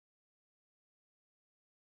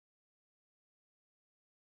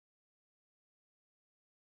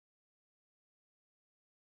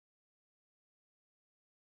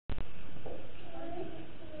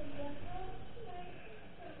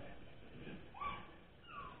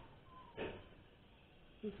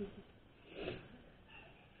Jesus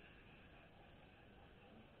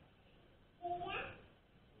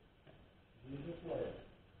wept.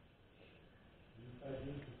 You say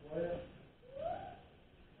Jesus wept?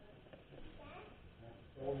 That's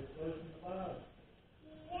the story first in the Bible.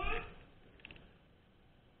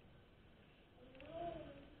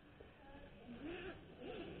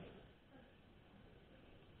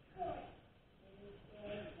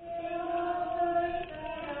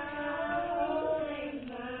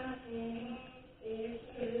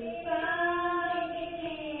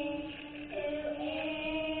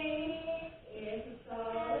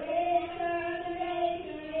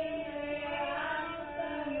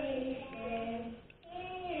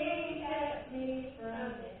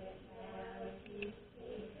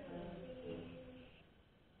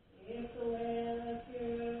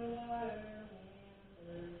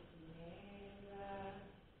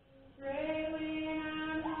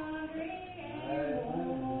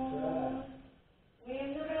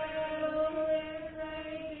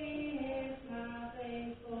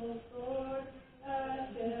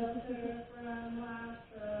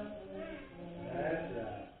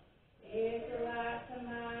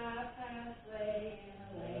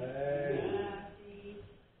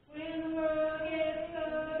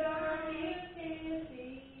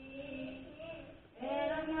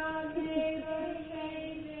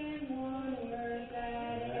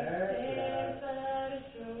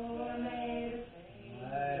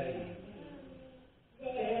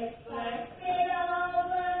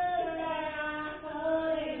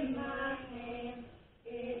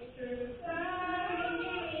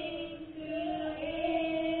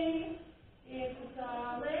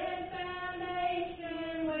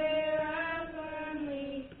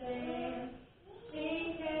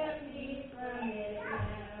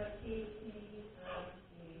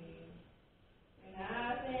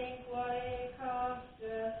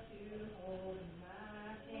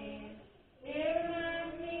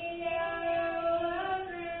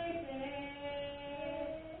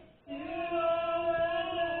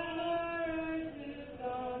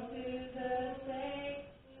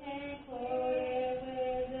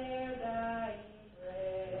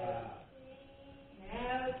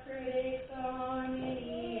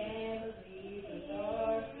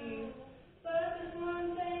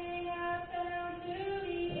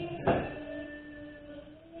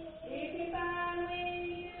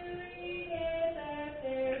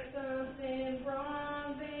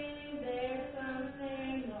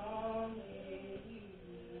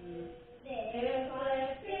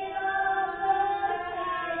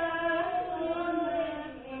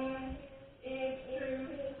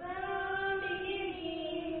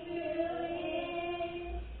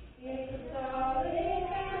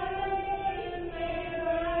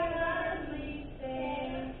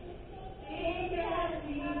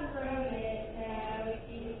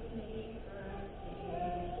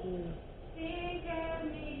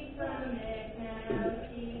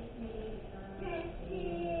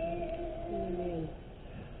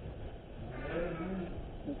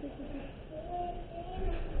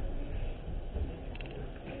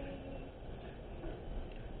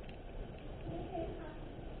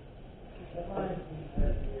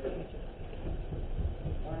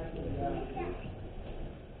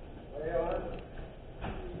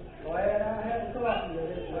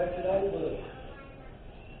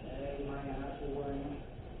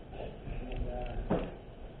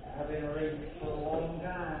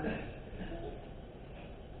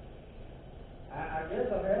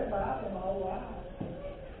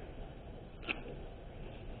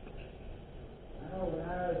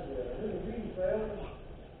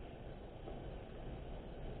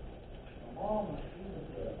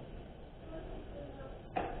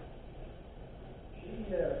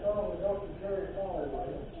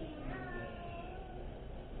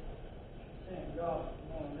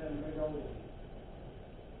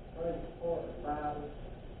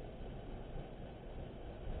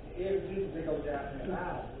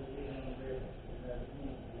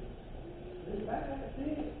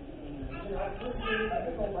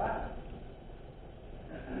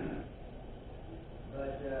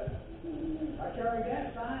 I carried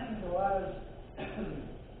that sign until I was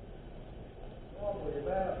probably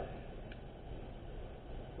about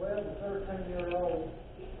 12 or 13 years old.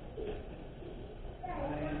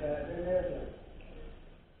 And then there's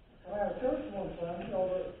a church one Sunday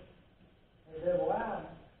over at Devil Island.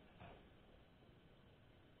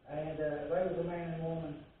 And there was a man and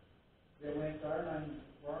woman that went there named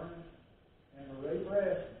Vernon and Marie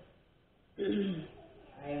Preston.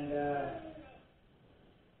 And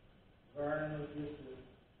Vernon was just an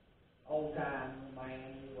old-time man.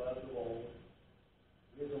 He loved the Lord.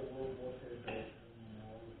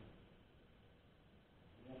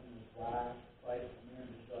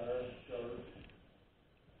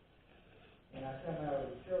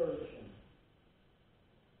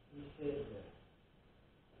 said,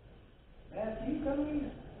 Matthew, come in.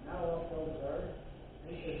 And I walked over there.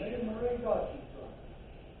 He said, me and Marie got you something.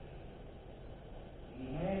 He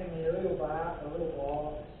handed me a little box.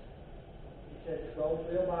 He said,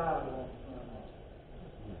 Schofield Bible on the front of it.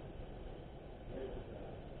 It was a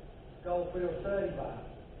Schofield Study Bible.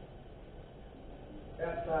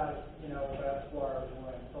 That size, about square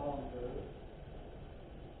one song to it.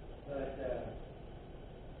 But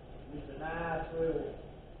it's a nice little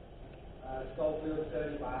Schofield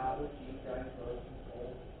Study Bible, King James Version, of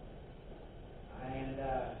course. And,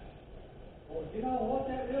 well, you know what,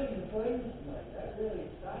 that really intrigues me. That really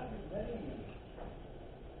excited me.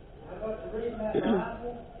 I got to reading that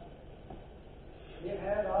Bible. It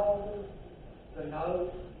had all the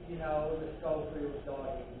notes, the Schofield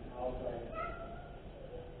started and all that.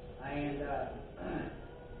 And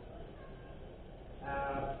I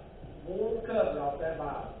wore the cover off that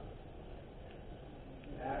Bible.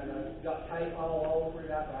 And got tape all over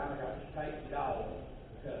it. I got to tape it all over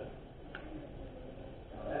the cover.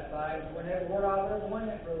 That thing, whenever I've ever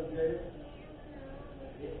went, Brother Jerry,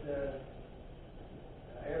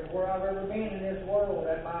 everywhere I've ever been in this world,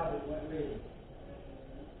 that Bible went with me.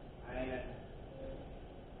 And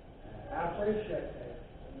I appreciate that.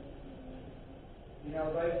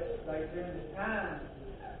 They spend the time.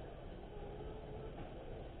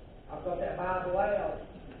 I've got that Bible out.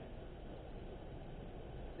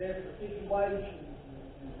 There's the situations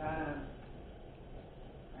and times.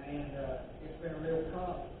 And it's been a real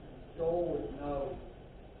comfort and joy to know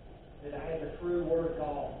that I have the true Word of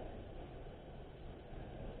God.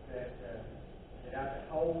 That I could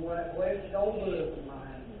hold that blessed old book in my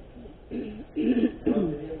hand. Know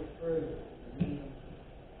that it was true for me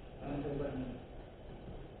unto me.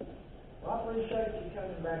 Well, I appreciate you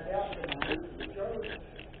coming back out tonight to the church.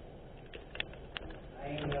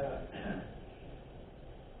 And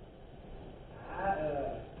I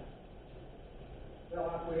felt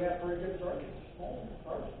like we had a pretty good service this morning,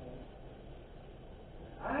 first morning.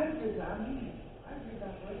 I had a good time in. I had a good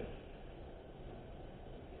time preaching.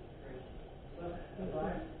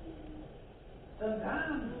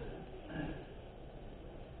 Sometimes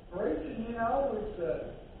preaching, it's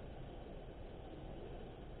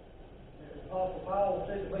Apostle Paul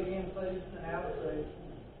said to be in season and out of season.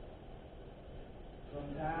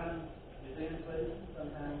 Sometimes it's in season,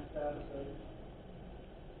 sometimes it's out of season.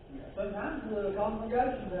 Sometimes the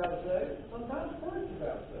congregation's out of season, sometimes the preacher's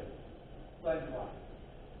out of season. Things like that.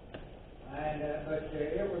 And but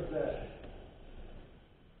it was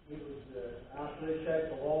I appreciate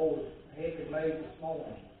the Lord heavy made this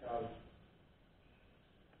morning because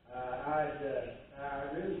I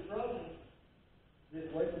really struggled this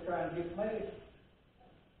week with trying to get the message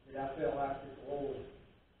that I felt like the Lord.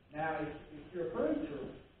 Now, if you're a preacher,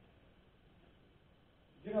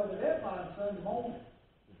 the deadline's Sunday morning.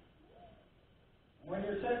 When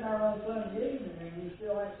you're sitting there on Sunday evening and you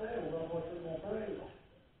still ain't settled on what you're going to preach,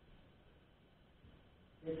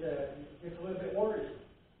 it's a little bit worrisome.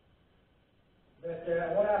 But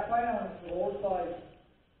what I found is the Lord's faithful.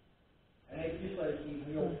 And if you say He's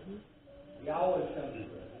healed, He always comes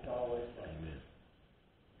through. It's always faithful.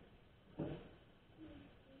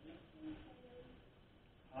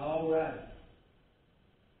 All right.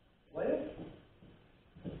 Well,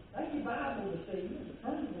 take your Bible this evening and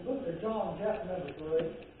turn to the book of John, chapter number 3.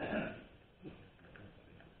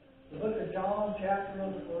 The book of John, chapter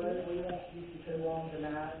number 3. We won't keep you too long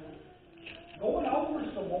tonight. Going over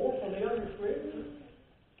some more familiar scripture.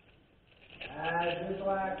 Just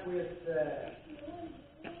like with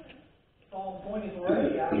Psalm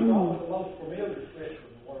 23, I probably the most familiar scripture in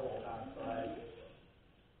the world, I'd say.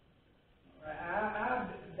 I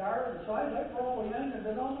dare to say they probably in the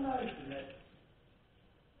denomination that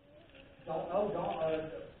don't know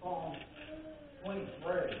Psalm 23. I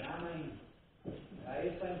mean,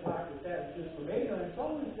 it seems like that was just familiar, and so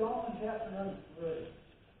is John chapter number 3.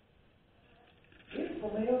 It's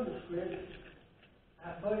familiar scripture,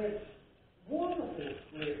 but it's wonderful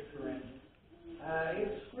scripture, and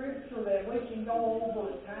it's scripture that we can go over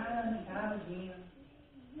time and time again,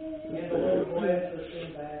 and the Lord bless us in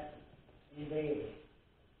that endeavor.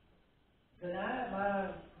 Tonight, my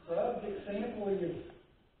subject simply is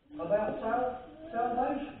about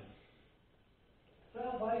salvation.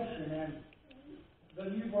 Salvation and the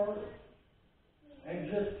new birth, and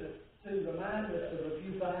just to remind us of a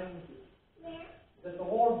few things that the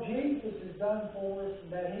Lord Jesus has done for us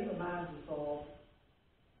and that He reminds us of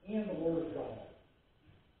in the Word of God.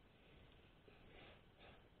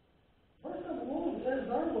 Verse number 1 says,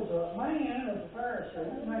 there was a man of the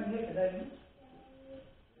Pharisees named Nicodemus,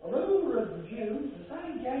 a ruler of the Jews. The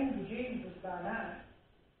same came to Jesus by night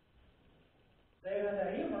said unto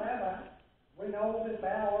him, Rabbi, we know that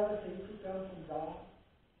thou art a teacher come from God.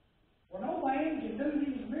 For no man can do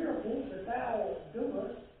these miracles that thou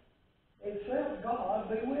doest, except God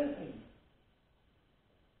be with him.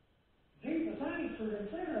 Jesus answered and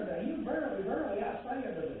said unto him, Verily, verily, I say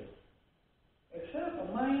unto thee, except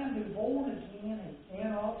a man be born again, he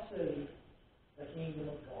cannot see the kingdom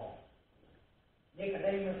of God.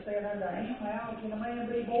 Nicodemus said unto him, How can a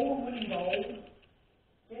man be born when he's old?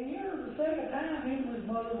 Can he enter the second time into his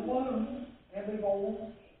mother's womb and be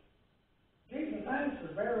born? Jesus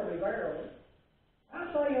answered, Verily, verily, I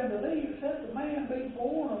say unto thee, except a man be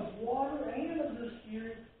born of water and of the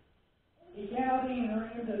Spirit, he cannot enter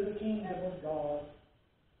into the kingdom of God.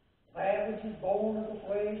 That which is born of the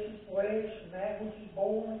flesh is flesh, and that which is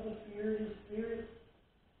born of the Spirit is spirit.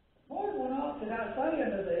 Marvel not that I say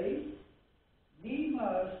unto thee, ye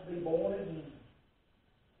must be born again.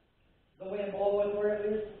 The wind bloweth where it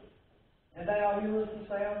listeth, and thou hearest the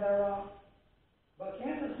sound thereof, but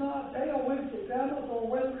canst not tell whence it cometh or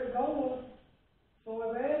whither it goeth. So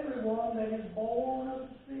is everyone that is born of the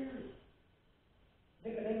Spirit.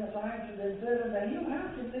 Nicodemus answered and said unto him, How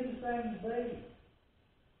can these things be?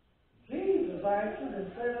 Jesus answered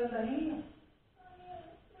and said unto him,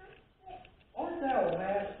 Art thou a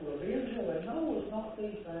master of Israel, and knowest not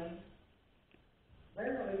these things?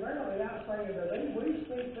 Verily, verily, I say unto thee, we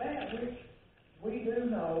speak that which we do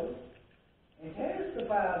know, and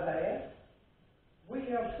testify that we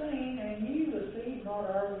have seen, and ye receive not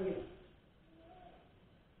our witness.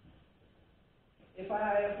 If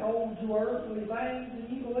I have told you earthly things, and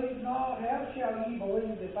ye believe not, how shall ye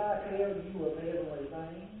believe if I tell you of heavenly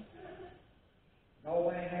things? No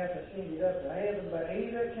man hath ascended up to heaven, but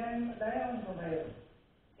he that came down from heaven,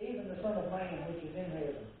 even the Son of Man which is in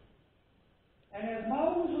heaven. And as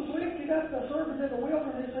Moses lifted up the serpent in the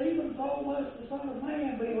wilderness, even so must the Son of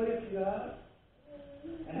Man be lifted up.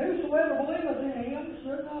 And whosoever believeth in him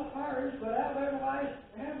should not perish, but have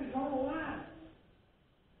everlasting, have eternal life.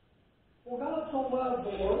 For God so loved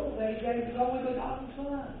the world that he gave his only begotten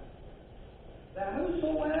Son, that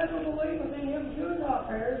whosoever believeth in him should not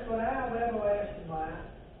perish, but have everlasting life.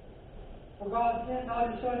 For God sent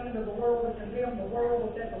not his Son into the world to condemn the world,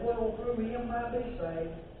 but that the world through him might be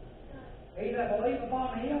saved. He that believeth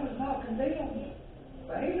on him is not condemned,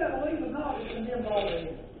 but he that believeth not is condemned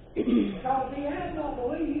already, because he hath not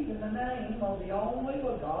believed in the name of the only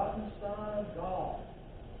begotten Son of God.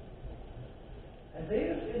 And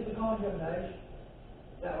this is the condemnation,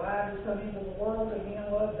 that light has come into the world, and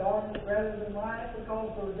men love darkness rather than light,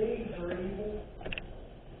 because their deeds are evil.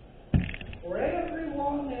 For every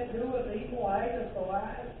one that doeth evil hateth the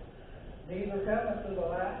light, neither cometh to the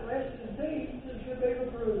light, lest his deeds should be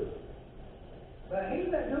reproved. But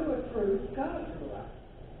he that doeth truth cometh to the light,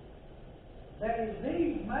 that his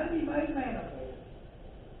deeds may be made manifest,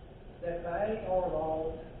 that they are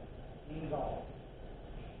wrought in God.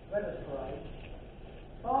 Let us pray.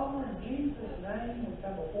 Father, in Jesus' name, we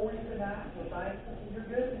come before you tonight. We're thankful for your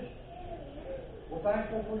goodness. We're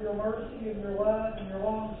thankful for your mercy and your love and your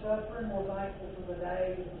long-suffering. We're thankful for the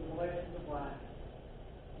days and the blessings of life.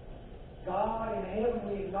 God in heaven,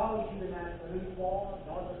 we acknowledge you tonight for who you are,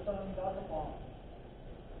 God the Son, God the Father,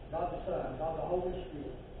 God the Son, God the Holy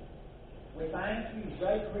Spirit. We thank you,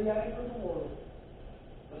 great creator of the world,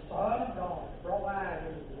 the Son of God, brought life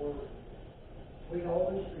into the world. Sweet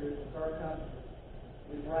Holy Spirit, with our comfort.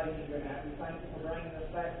 We praise you tonight. We thank you for bringing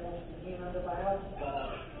us back once again under the house of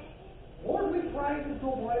God. Lord, we pray that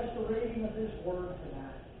you'll bless the reading of this word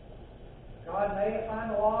tonight. God, may it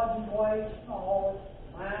find a lodging place in the hearts,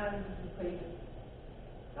 minds of the people.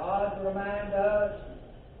 God, to remind us,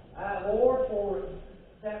 Lord, for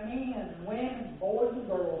that men, women, boys and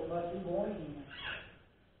girls must be born again.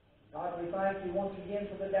 God, we thank you once again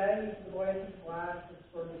for the day, for the blessings of life,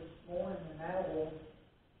 for the service this morning, and now, Lord,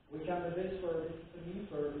 we come to this service. It's a new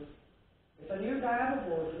service. It's a new time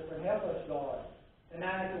of worship. And help us, God,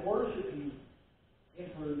 tonight to worship you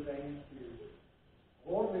in truth and in spirit.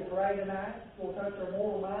 Lord, we pray tonight that you'll touch our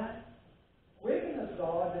mortal mind. Quicken us,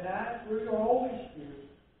 God, tonight through your Holy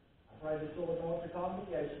Spirit. I pray that you'll anoint the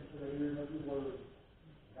congregation for the hearing of your word.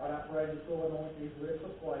 God, I pray that you'll anoint these lips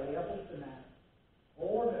of clay. Help us tonight.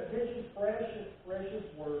 Lord, this is precious, precious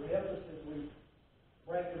word. Help us as we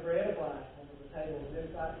break the bread of life under the table of this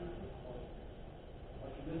thy people's heart.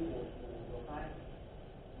 What you do for us, Lord, we'll thank you.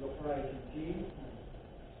 We'll praise in Jesus' name.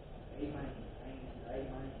 Amen. Amen.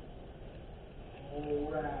 Amen. All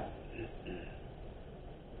right.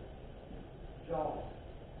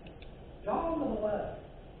 John the Beloved.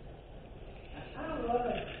 I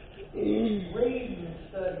love reading and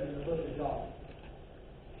studying the book of John.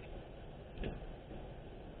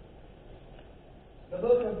 the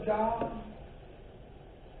book of John.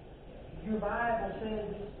 Your Bible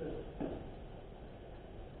says it's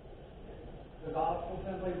the gospel.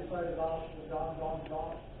 Some people say the gospel of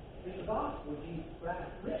John. It's the gospel of Jesus Christ,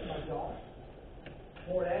 written by John.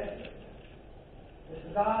 More accurately. It's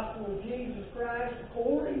the gospel of Jesus Christ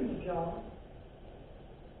according to John.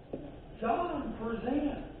 John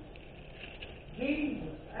presents Jesus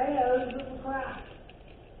as the Christ.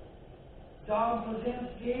 John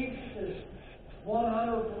presents Jesus as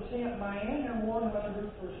 100% man and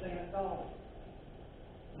 100% God.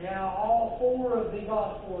 Now, all four of the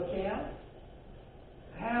gospel accounts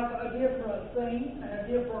have a different theme and a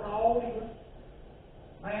different audience.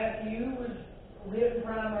 Matthew was written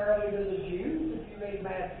primarily to the Jews. If you read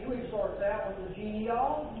Matthew, he starts out with the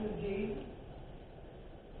genealogy of Jesus.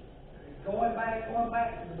 Going back to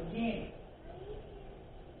the beginning.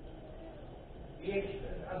 It's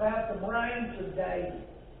about the branch of David.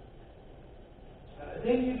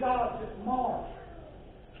 Then you got Mark,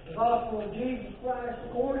 the gospel of Jesus Christ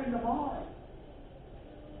according to Mark.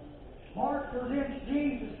 Mark presents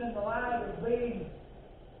Jesus in the light of being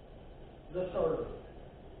the servant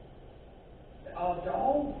of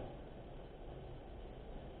Jehovah.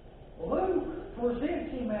 Luke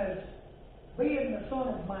presents him as being the Son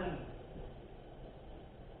of Man.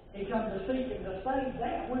 He comes to seek and to save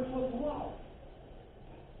that which was lost.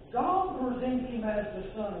 John presents him as the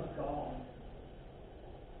Son of God.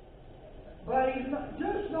 But he's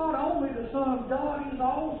not only the Son of God, he's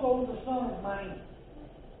also the Son of Man.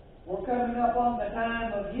 We're coming up on the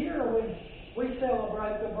time of year when we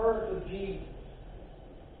celebrate the birth of Jesus.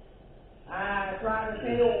 I try to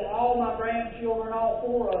tell all my grandchildren, all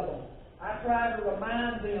four of them, I try to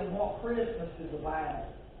remind them what Christmas is about.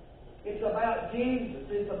 It's about Jesus.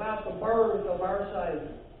 It's about the birth of our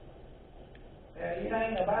Savior. It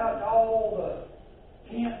ain't about all the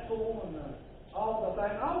tinsel and all the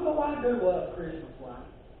things. Although I do love Christmas lights.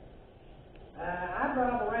 I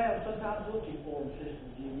drive around sometimes looking for them, Sister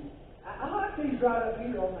Judy. I like these right up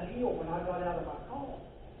here on the hill when I got out of my car.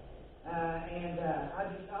 I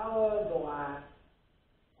love the light.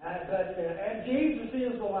 And Jesus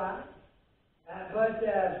is the light.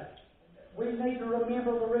 We need to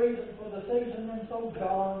remember the reason for the season, and so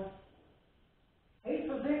John, he's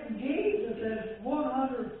presenting Jesus as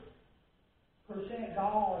 100%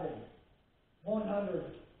 God and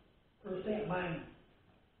 100% man.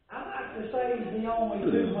 I like to say he's the only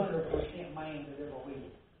 200% man that ever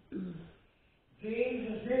lived.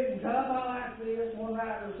 Jesus didn't come like this. One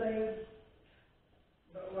writer said,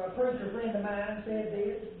 a preacher friend of mine said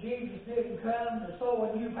this, Jesus didn't come to sew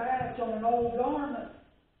a new patch on an old garment.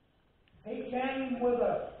 He came with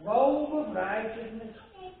a robe of righteousness,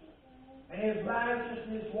 and his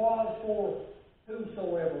righteousness was for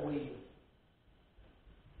whosoever will.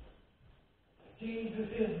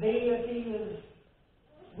 Jesus' deity is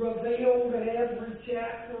revealed in every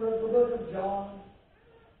chapter of the book of John.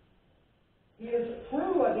 His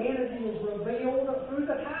true identity is revealed through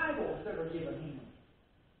the titles that are given him.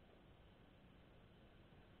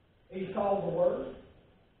 He's called the Word,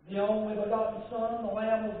 the only begotten Son, the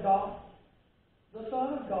Lamb of God, the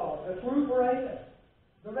Son of God, the true bread,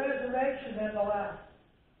 the resurrection and the life,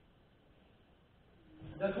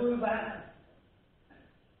 the true vine.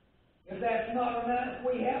 If that's not enough,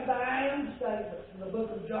 we have the I am statements in the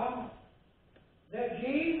book of John that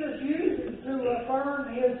Jesus uses to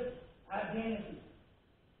affirm his identity,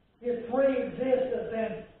 his pre-existence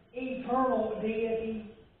and eternal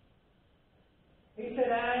deity. He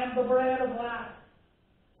said, I am the bread of life.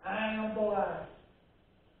 I am the life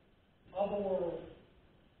of the world.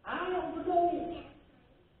 I am the door.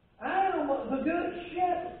 I am the good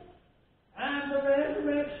shepherd. I am the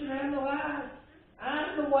resurrection and the life. I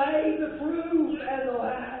am the way, the truth, and the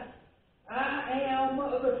life. I am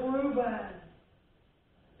the true vine.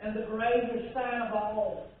 And the greatest sign of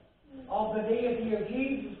all of the deity of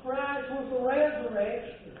Jesus Christ was the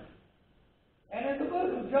resurrection. And in the book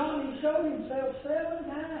of John, he showed himself 7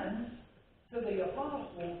 times to the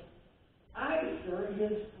apostles after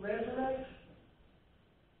his resurrection.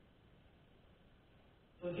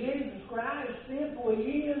 So Jesus Christ simply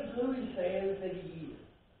is who he says that he is.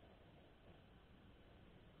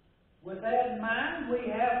 With that in mind, we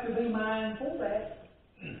have to be mindful that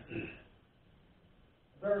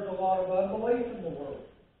there's a lot of unbelief in the world.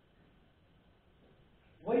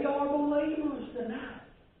 We are believers tonight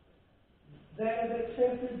that have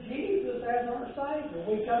accepted Jesus as our Savior.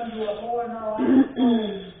 We come to a point in our life where we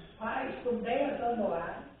pass from death unto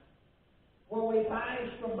life, where we pass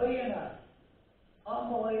from being an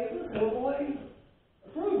unbeliever to a believer, a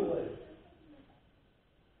true believer.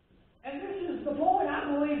 And this is the point I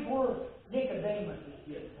believe Nicodemus is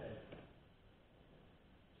getting to.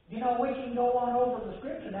 You know, we can go on over the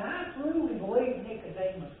Scripture. Now, I truly believe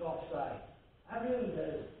Nicodemus got saved. I really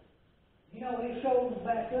do. You know, it shows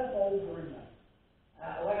back up over in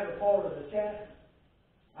the latter part of the chapter.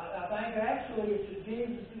 I think actually it's at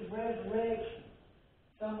Jesus' resurrection,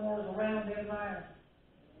 somewhere around in there.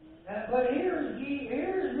 But here's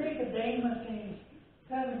Nicodemus, and he's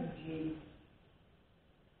coming to Jesus.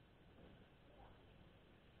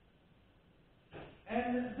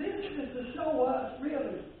 And this is to show us,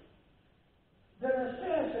 really, the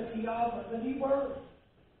necessity of it. But he works.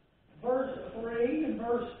 Verse 3 and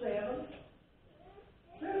verse 7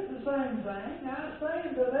 says the same thing. I say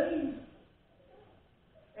unto thee,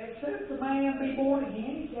 except a man be born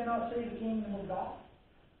again, he cannot see the kingdom of God.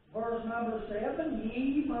 Verse number 7,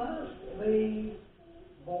 ye must be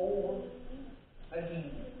born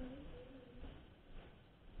again.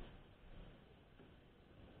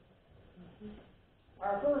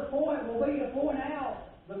 Our first point will be to point out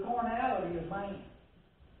the carnality of man.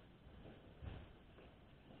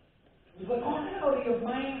 The carnality of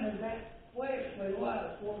man is that fleshly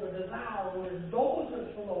lust, or the desire or indulgence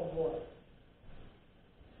for those lusts.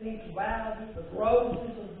 Sensuality, the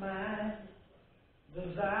grossness of mind,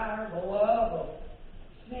 desire, the love of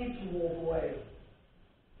sensual pleasure.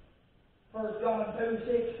 1 John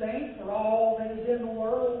 2:16, for all that is in the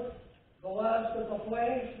world, the lust of the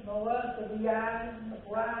flesh, and the lust of the eyes, and the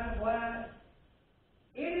pride of life,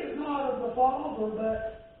 it is not of the Father,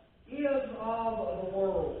 but is of the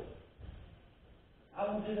world. I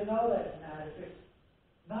want you to know that tonight. If it's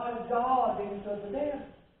not of God, then it's of the devil.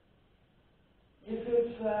 If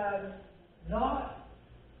it's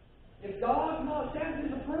if God's not stamped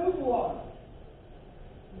His approval on it,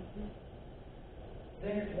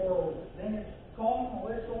 then it's worldly. Then it's carnal.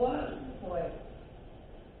 It's the lust of the flesh.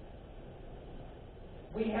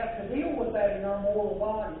 We have to deal with that in our mortal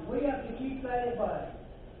bodies. We have to keep that at bay.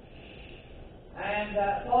 And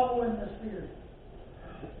following the Spirit.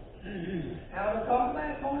 How to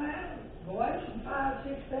combat carnality. Galatians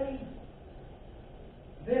 5:16.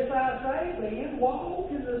 This I say then,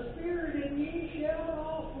 walk in the Spirit, and ye shall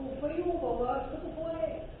not fulfill the lust of the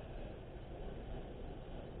flesh.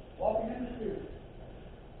 Walking in the Spirit.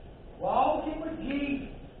 Walking with Jesus.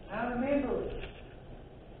 I remember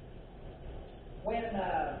when,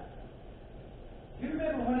 do you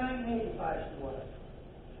remember when Aunt Nettie passed away?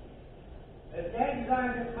 As Daddy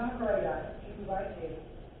died at my great aunt, she was like Nettie.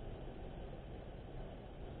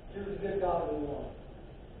 She was a good godly woman.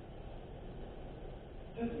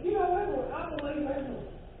 You know, I believe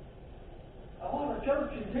a lot of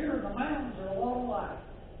churches here in the mountains are a lot alike.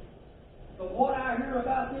 But what I hear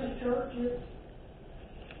about this church is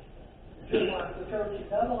just like the church at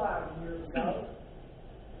Double Island years ago.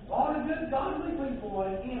 A lot of good, godly people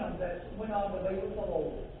in them that went on to be with the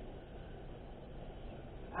Lord.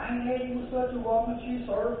 Aunt Nettie was such a woman. She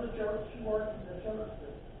served the church. She worked in the church.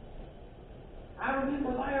 I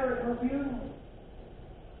remember there at her funeral.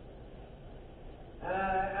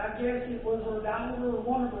 I guess it was her daughter or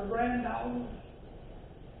one of her granddaughters.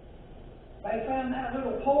 They found that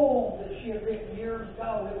little poem that she had written years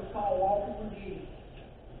ago. It was called Walking with Jesus.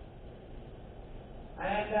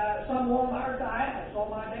 And somewhere there at the house on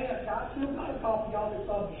my desk, I still got a copy of it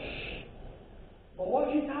somewhere. But what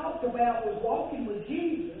she talked about was walking with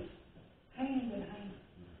Jesus hand in hand.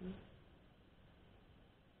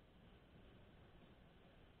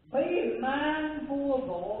 Being mindful of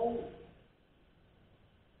the Lord.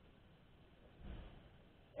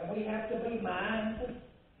 And we have to be mindful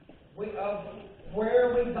of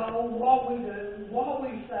where we go, what we do, what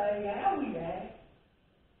we say, how we act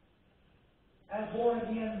as born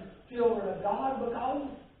again children of God, because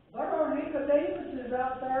there are Nicodemuses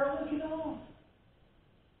out there looking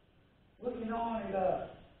on at us.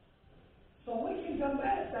 So we can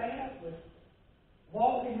combat that with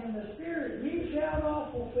walking in the Spirit. You shall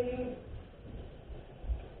not fulfill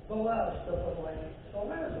the lust of the flesh. So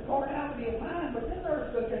there's the carnality of mind, but then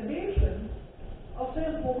there's the condition of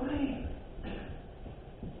sinful man.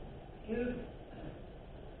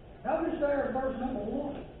 Notice there in verse number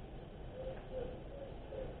 1.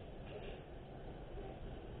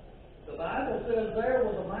 The Bible says there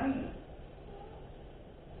was a man.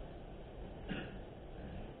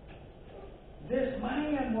 This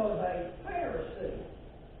man was a Pharisee.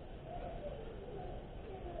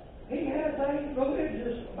 He has a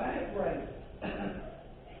religious background.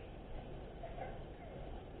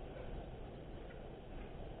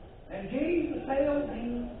 And Jesus tells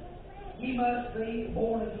him, he must be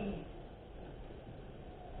born again.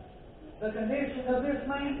 The condition of this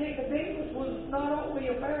man, Nicodemus, was not only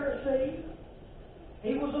a Pharisee,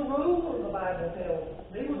 He was a ruler, the Bible tells us.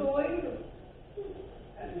 He was a leader.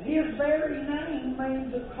 His very name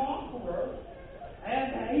means a conqueror,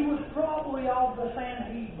 and he was probably of the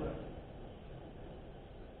Sanhedrin.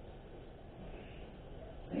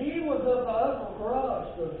 He was of the upper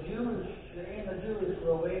crust in the Jewish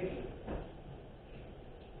religion.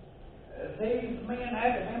 These men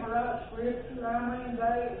had to memorize Scripture. I mean,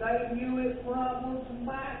 they knew it frontwards and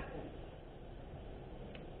backwards.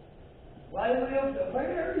 They lived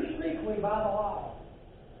very strictly by the law.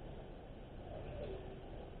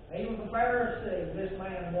 He was a Pharisee, this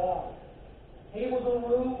man was. He was a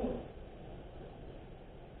ruler.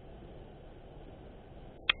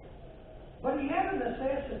 But he had a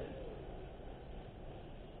necessity.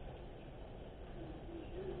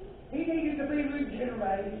 He needed to be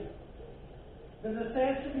regenerated. The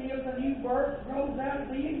necessity of the new birth grows out of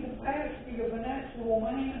the incapacity of the natural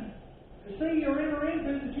man to see or enter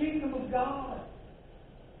into the kingdom of God.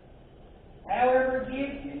 However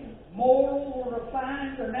gifted, moral, or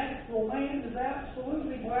refined, the natural man is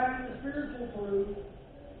absolutely blind to spiritual truth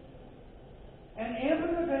and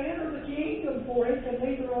impotent to enter the kingdom, for it can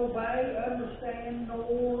neither obey, understand,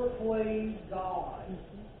 nor please God.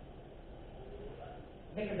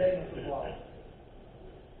 Nicodemus was lost.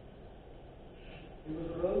 He was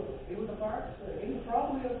a ruler. He was a Pharisee. He was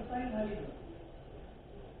probably of the same age.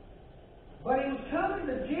 But he was coming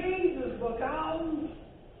to Jesus because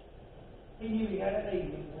he knew he had a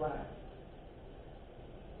need in his life.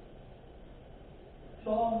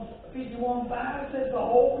 Psalms 51:5 says,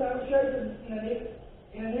 "Behold, I was shapen in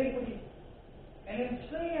iniquity, and in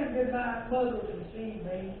sin did my mother conceive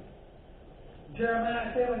me."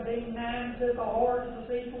 Jeremiah 17:9 says, "The heart is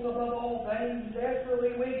deceitful above all things,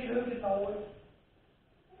 desperately wicked, who can know it?"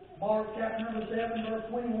 Mark chapter number 7, verse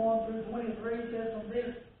 21 through 23 says,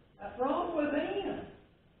 "From within,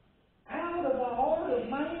 out of the heart of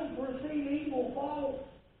man proceed evil thoughts,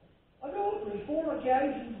 adultery,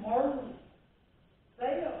 fornication, murder,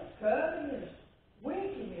 theft, covetousness,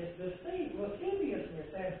 wickedness, deceit,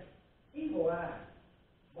 lasciviousness, and evil eye,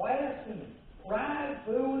 blasphemy, pride,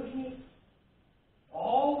 foolishness.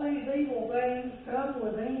 All these evil things come from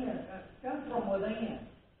within,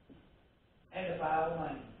 and defile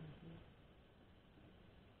man."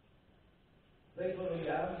 These little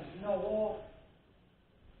guys, you know what?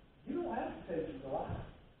 You don't have to teach them to lie.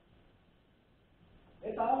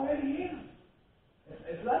 It's already in them.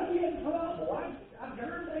 If they get in trouble, I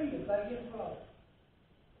guarantee you, if they get in trouble,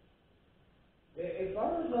 if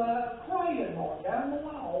there's a crayon mark down the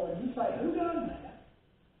wall and you say, "Who done that?"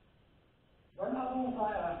 they're not going to say,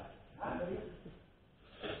 "I did."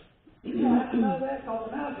 You don't have to know that, because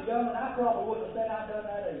when I was young, and I probably wouldn't have said I'd done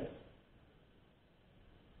that either.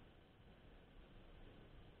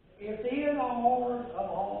 It's in the heart of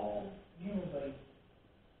all human beings.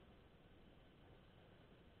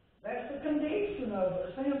 That's the condition of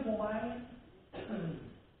a sinful man.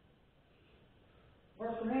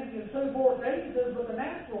 1 Corinthians 2:14 says, "But the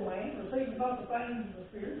natural man receives not the things of the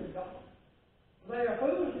Spirit of God. They are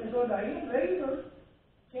foolishness unto him, neither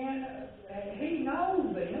can he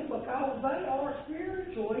know them, because they are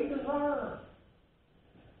spiritually discerned."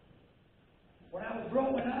 When I was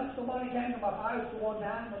growing up, somebody came to my pastor one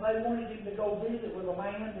time and they wanted him to go visit with a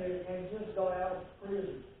man that had just got out of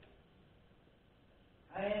prison.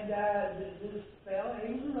 And this fella,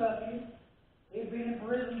 he was a ruffian. He'd been in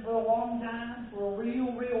prison for a long time for a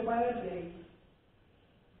real bad deed.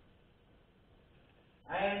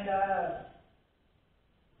 And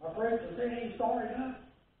my preacher said he started up.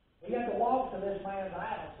 He had to walk to this man's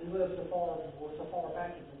house. He lived so far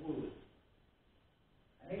back in the woods.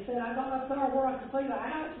 And he said, "I got up there where I could see the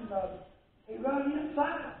house, and he run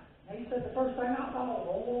inside." And he said, "The first thing I thought was,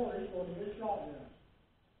 oh Lord, he's going to get shotgun."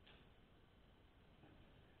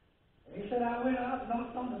 And he said, "I went up,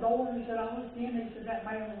 knocked on the door, and he said, I looked in, he said, that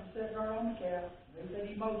man was sitting there on the couch." And he said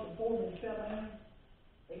he motioned for me to come in.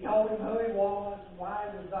 He told him who he was and why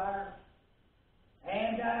he was there.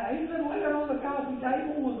 And he said, later on the coffee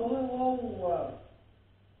table was a little old,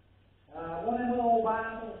 one of them little old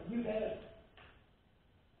Bibles, New Testament.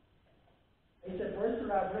 He said,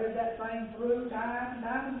 "Preacher, I've read that thing through time and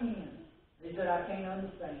time again." He said, "I can't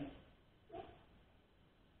understand it."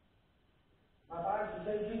 My pastor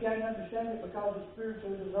said, "You can't understand it because it's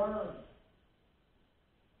spiritually discerned.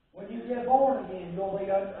 When you get born again, you'll be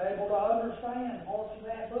able to understand parts of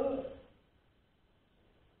that book."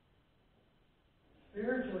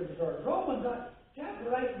 Spiritually discerned. Romans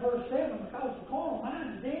chapter 8, verse 7, "Because the carnal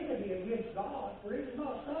mind is enmity against God, for it is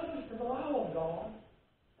not subject to the law of God,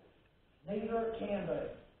 neither can be."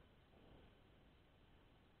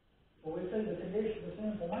 So we see the condition of the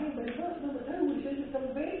sinful man, but in verse number 2 we see the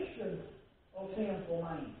sinful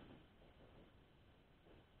man.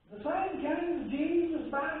 The same came to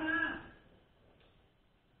Jesus by night.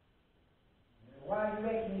 Why do you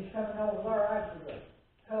reckon he's coming over there after the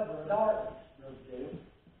cover of darkness, Brother Jim?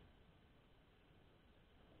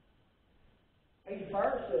 He's a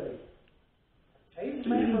Pharisee. He's a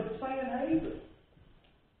member of the Sanhedrin.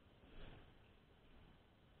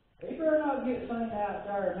 He better not get seen out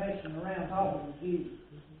there messing around talking to Jesus.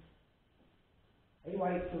 He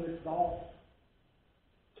waits till it's gone.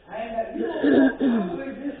 And you know, I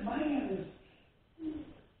believe this man is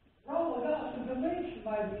probably got some conviction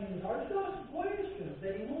maybe in his heart. He's got some questions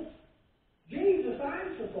that he wants Jesus to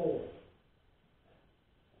answer for him.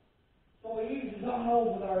 So he uses on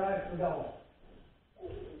over there after God.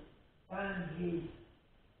 Find Jesus.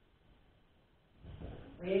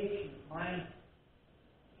 Rich man.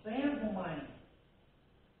 Sinful man.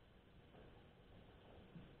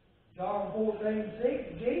 John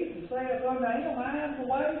 14:6, Jesus saith unto him, I am the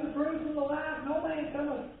way, the truth, and the life. No man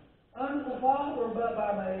cometh unto the Father but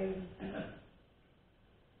by me.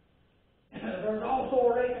 There's also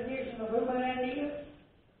a recognition of who man is.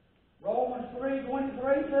 Romans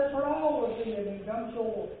 3:23 says, for all have sinned and come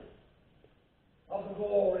short of the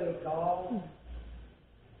glory of God.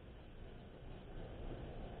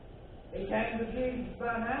 He came to Jesus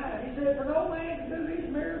by night. He said, for no man can do these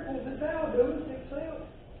miracles that thou doest except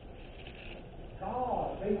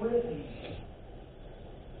God be with him.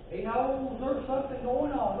 He knows there's something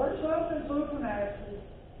going on. There's something supernatural.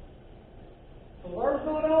 So there's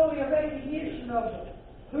not only a recognition of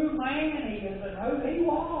who man is and who he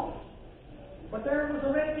was, but there was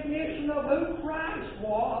a recognition of who Christ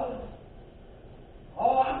was.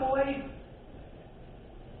 Oh, I believe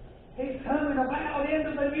he's coming about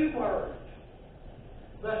into the new birth.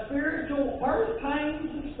 The spiritual birth pains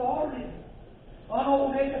have started on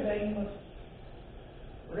old Nicodemus.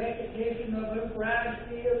 Recognition of who Christ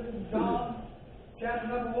is in John chapter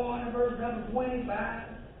number 1 and verse number 25.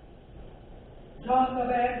 John the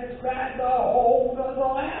Baptist cried, behold, the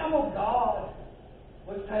Lamb of God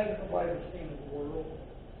which taketh away the sin of the world.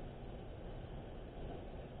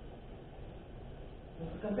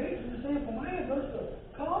 There's a conviction of sinful man. There's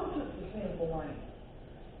a conscience of sinful man.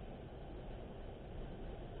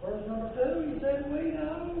 Verse number 2, he said, we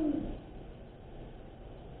know.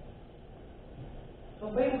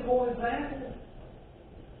 Some biblical example.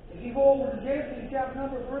 If you go over to Genesis chapter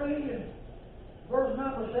number 3 and verse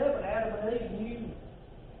number 7, Adam and Eve knew.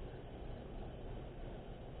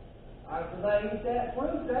 After they eat that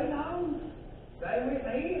fruit, they know. They went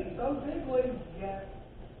ahead and those fig leaves together.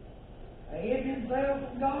 They hid themselves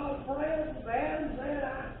from God's presence. Adam said,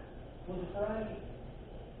 I was afraid.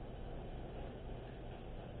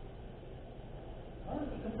 There's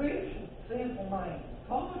a conviction of sinful man.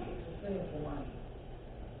 Conscience of sinful man.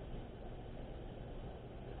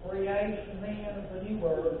 Creation then of the new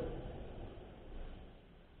world.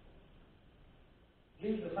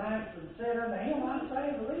 Jesus answered and said unto him, I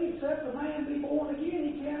say to thee, except a man be born again,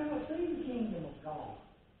 he cannot see the kingdom of God.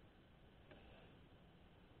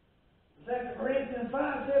 2 Corinthians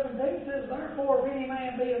 5:17 says, therefore if any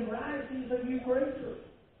man be in Christ, he is a new creature.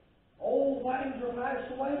 Old things are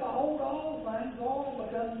passed away, behold, all things are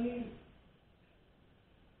become new.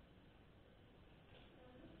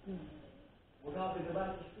 We're talking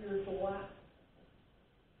about the spiritual life.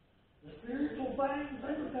 The spiritual things,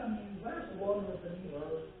 they become new. There's the wonder of the new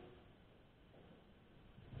earth.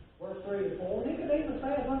 Verse 3 to 4, Nicodemus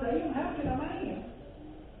saith unto him, how can a man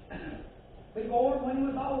be born when he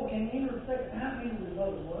was old? Can he enter the second time into his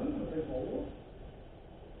mother's womb and be born?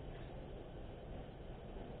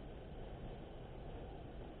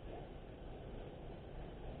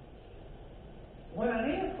 When an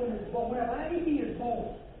infant is born, when a baby is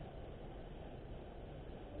born,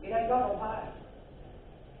 it ain't got no past.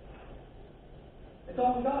 It's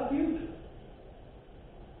only got a future.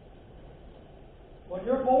 When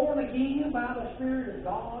you're born again by the Spirit of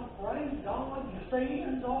God, praise God, your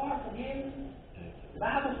sins are forgiven. The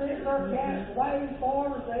Bible says they're cast away as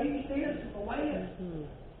far as the east is from the west.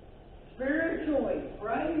 Spiritually,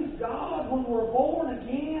 praise God, when we're born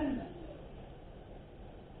again,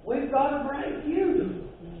 we've got a great future.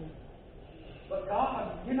 But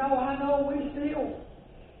God, you know, I know we still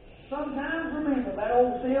sometimes remember that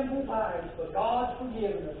old sinful past, but God's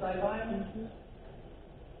forgiven us. Amen?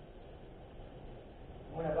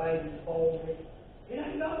 When a baby's born, it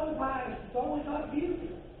ain't got no past, it's only got a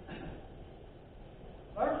future.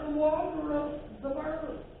 There's the water of the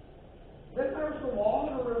birth. Then there's the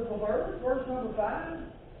water of the birth, verse number 5.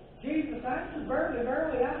 Jesus answered, verily,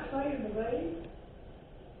 verily, I say unto thee,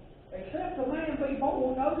 except a man be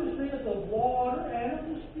born, notice this, of water and of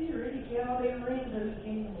the Spirit, he cannot enter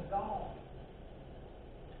God.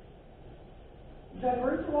 You say,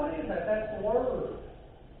 preacher, what is that? That's the Word.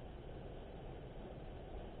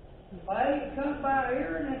 Faith comes by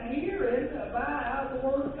hearing, and hearing by the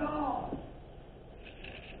Word of God.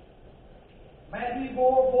 Matthew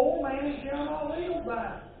 4:4, man shall not live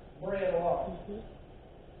by bread alone.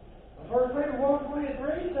 1 Peter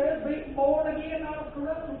 1:23 says, be born again, not of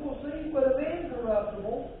corruptible seed, but of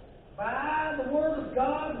incorruptible, by the Word of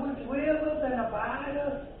God, which liveth and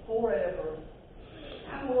abideth forever.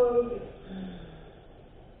 Hallelujah.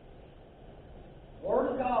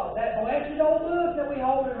 Word of God, that blessed old book that we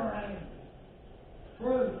hold in our hand.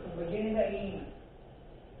 Truth from beginning to end.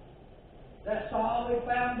 That solid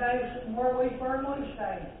foundation where we firmly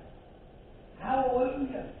stand.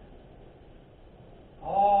 Hallelujah.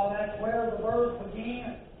 Oh, that's where the verse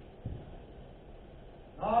begins.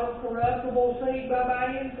 Not of corruptible seed, but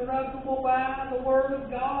by incorruptible, by the Word of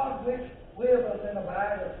God, which liveth and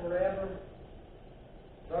abideth forever.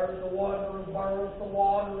 There's the water of birth, the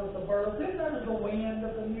water of the birth. Then there's the wind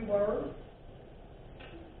of the new birth.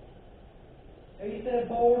 He said,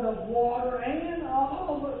 born of water and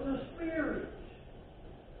of the Spirit.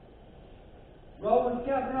 Romans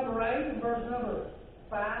chapter number 8 and verse number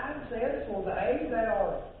 5 says, for they that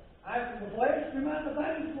are after the flesh do not the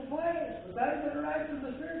things of the flesh, but they that are after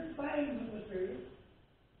the Spirit, the things of the Spirit.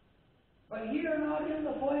 But ye are not in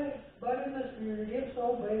the flesh, but in the Spirit, if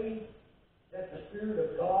so be that the Spirit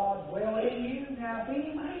of God dwell in you. Now, if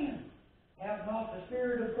any man have not the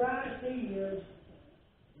Spirit of Christ, he is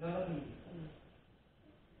none of you.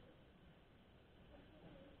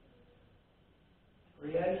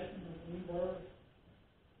 Creation of new birth.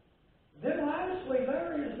 Then lastly,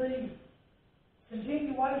 there is the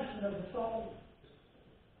continuation of the soul.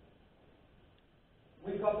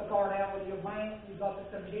 We've got the carnality of man, we've got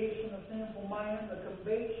the condition of sinful man, the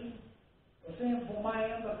conviction of sinful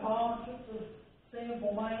man, the conscience of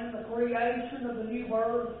sinful man, the creation of the new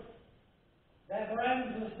birth. That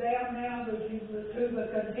brings us down now to the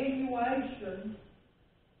continuation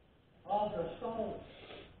of the soul.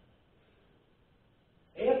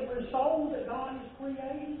 Every soul that God has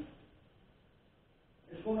created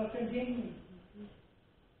is going to continue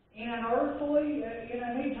in an earthly, in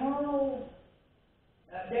an eternal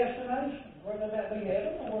destination, whether that be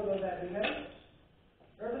heaven or whether that be hell.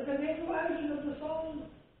 There's a continuation of the soul.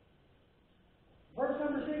 Verse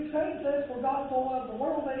number 16 says, for God so loved the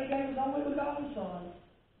world that he gave his only begotten Son,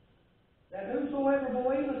 that whosoever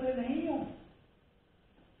believeth in him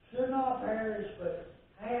should not perish, but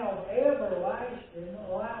have everlasting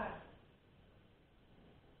life.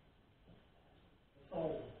 The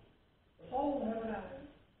soul. The soul never dies.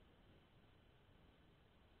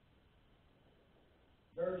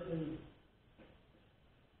 There's the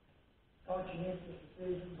conscientious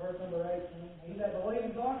decision, verse number 18. He that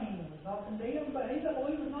believeth on him is not condemned, but he that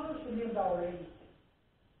believeth not is condemned already.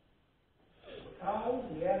 Because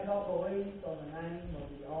he hath not believed on the name of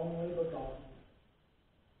the only begotten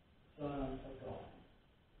Son of God.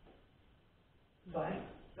 Thank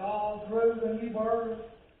God through the new birth,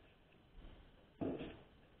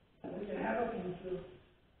 we can have a future.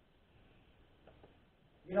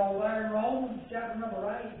 You know, there in Romans chapter number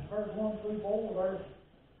 8, verse 1 through 4,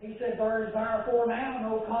 he said, there is therefore now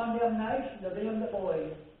no condemnation to them that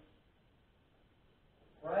believe.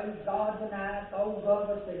 Praise God tonight, those of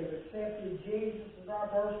us that have accepted Jesus as our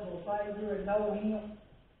personal Savior and know him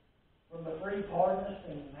from the free pardon of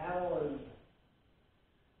sin. Hallelujah.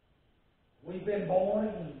 We've been born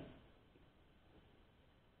again.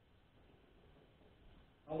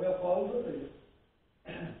 I will close with this.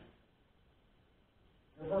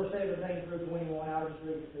 In verse 17 through 21, I'll just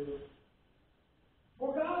read it to us.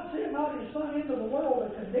 For God sent not his Son into the world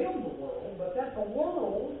to condemn the world, but that the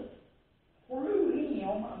world through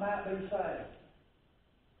him might be saved.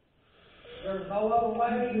 There's no other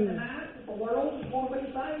way tonight that the world is going to be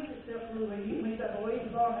saved except through him. He that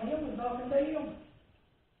believes on him is not condemned.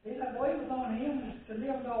 He that believes on him is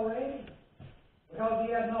condemned already, because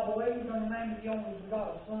he has not believed on the name of the only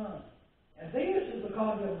begotten Son. And this is the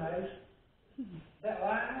condemnation, that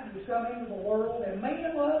light has come into the world, and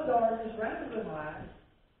men love darkness rather than light,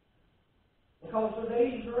 because the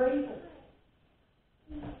deeds are evil.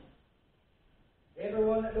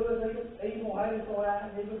 Everyone that doeth evil hateth the light,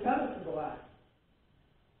 and even cometh to the light,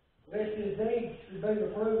 lest his deeds should be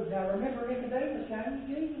reproved. Now remember, Nicodemus came to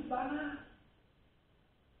Jesus by night.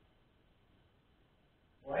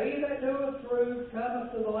 For he that doeth truth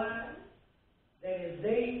cometh to the light, that his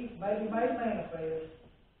deeds may be made manifest,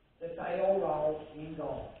 that they are wrought in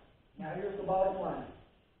God. Now here's the bottom line.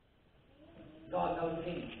 God knows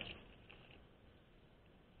him.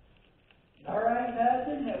 There ain't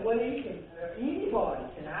nothing that that we can, anybody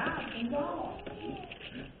can hide from God.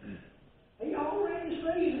 He already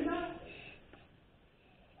sees it all.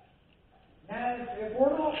 Now, if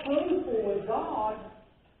we're not truthful with God,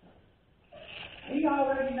 He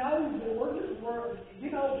already knows that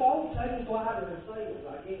folks, they just lie to themselves,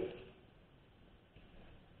 I guess.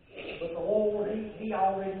 But the Lord, He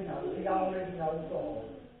already knows. He already knows all.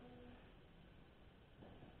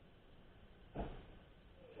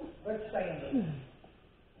 Let's stand up.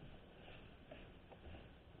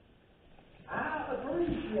 I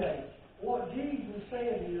appreciate what Jesus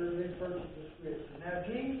said here in this verse of the Scripture. Now,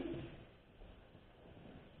 Jesus,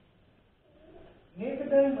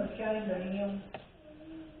 Nicodemus came to Him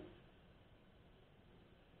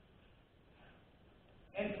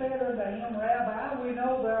and said unto Him, Rabbi, we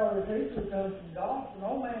know thou art a teacher comes from God, for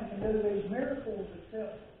no man can do these miracles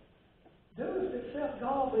except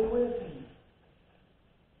God be with him.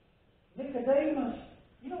 Nicodemus,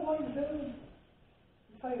 you know what he's doing?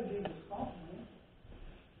 He's paying Jesus a compliment.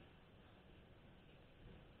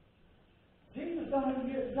 Jesus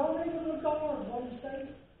don't even regard what he says.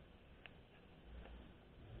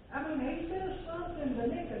 I mean, he says something to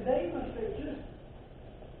Nicodemus that just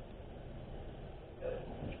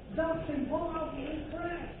knocks him plumb off his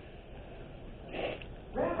track.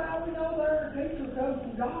 Rabbi, we know there are teachers come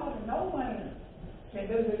from God, and no man can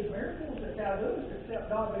do these miracles that thou doest, except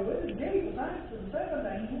God be with him. Jesus answered and said unto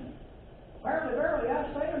him, Verily, verily,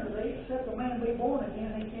 I say unto thee, except a man be born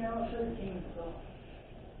again, he cannot see the kingdom of God.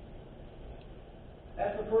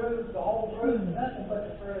 That's the truth, the whole truth, nothing but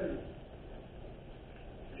the truth.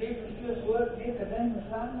 Jesus just looked Nicodemus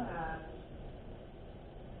right in the eyes.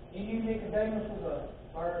 He knew Nicodemus was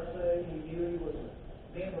a Pharisee. He knew he was a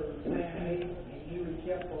member of the Sanhedrin. He knew he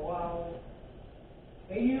kept the law.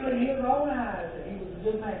 He knew in his own eyes that he was a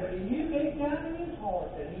good man, but he knew deep down in his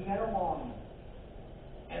heart that he had a longing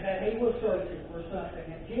and that he was searching for something.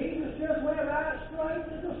 And Jesus just went right straight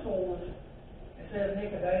to the source and said,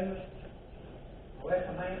 Nicodemus, unless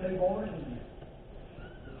a man be born again,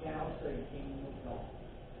 he cannot see the kingdom of God.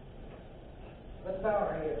 Let's bow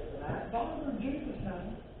our heads tonight. Father, in Jesus'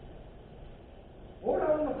 name, Lord,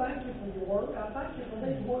 I want to thank you for your word. I thank you for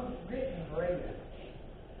these words written and read.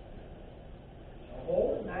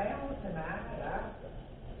 Lord, now, tonight,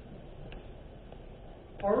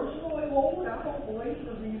 personally, Lord, I don't believe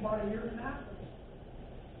there's anybody here tonight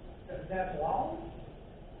that's lost.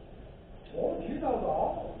 Lord, you know the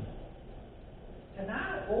all.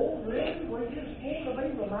 Tonight, Lord, really, we just want to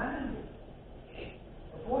be reminded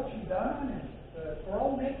of what you've done and for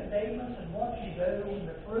old Nicodemus and what you do and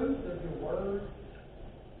the truth of your word.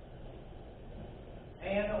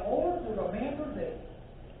 And, Lord, to remember that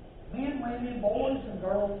men, women, boys, and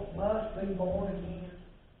girls must be born again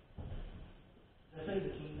to see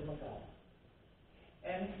the kingdom of God.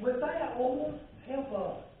 And with that, Lord, help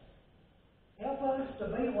us. Help us to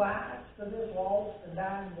be lights to this lost and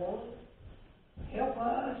dying world. Help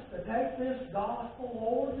us to take this gospel,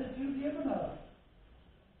 Lord, that you've given us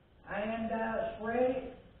and spread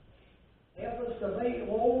it. Help us to be,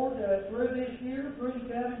 Lord, through this year, through the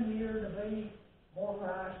coming year, to be more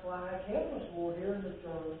Christ-like. Help us, Lord, here in the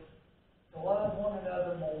church, to love one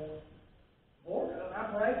another more. Lord,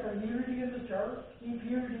 I pray for unity in the church. Keep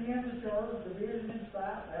unity in the church, division in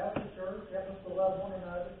spite, out of the church. Help us to love one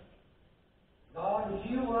another. God, as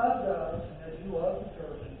you loved us and as you loved the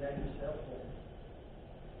church, you gave yourself for us.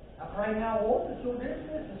 I pray now, Lord, that you'll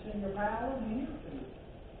dismiss us in your power and in your peace.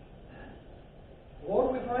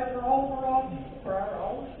 Lord, we pray for all of our objects of prayer,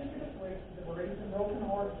 all the sick and afflicted, the bereaved and broken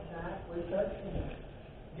hearted tonight. We touch you.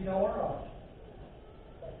 You know our objects.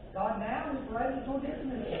 God, now we pray that you'll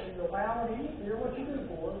dismiss us in your power and in your fear what you do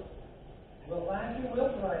for us. We'll thank you,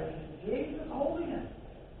 we'll praise you. In Jesus' holy name.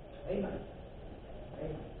 Amen.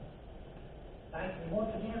 Amen. Thank you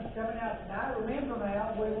once again for coming out tonight. Remember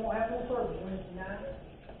now, we won't have no service Wednesday night.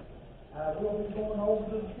 We'll be going over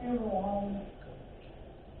to the funeral home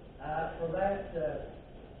for that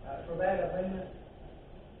event.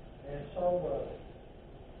 And so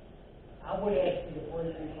I would ask you to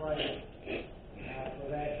please be praying for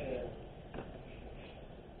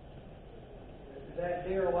that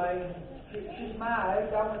dear lady. She's my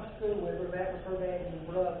age. I went to school with her. That was her dad and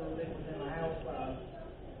brother that was in the house fire.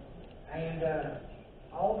 And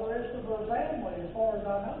all the rest of her family, as far as I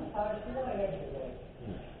know, passed away anyway.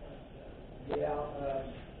 Yeah.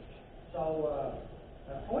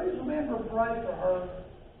 Please remember to pray for her,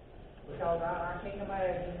 because I can't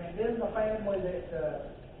imagine. And then the family that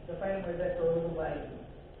her little baby,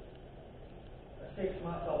 a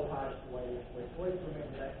 6-month-old, passed away this week. Please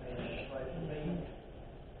remember that family. Pray for me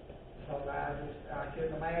because I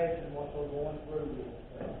couldn't imagine what they're going through with.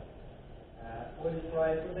 Would you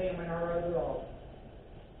pray for them in our other office?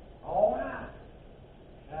 All right.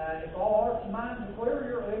 If all hearts and minds are clear,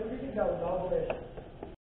 you're at liberty to go. God bless you.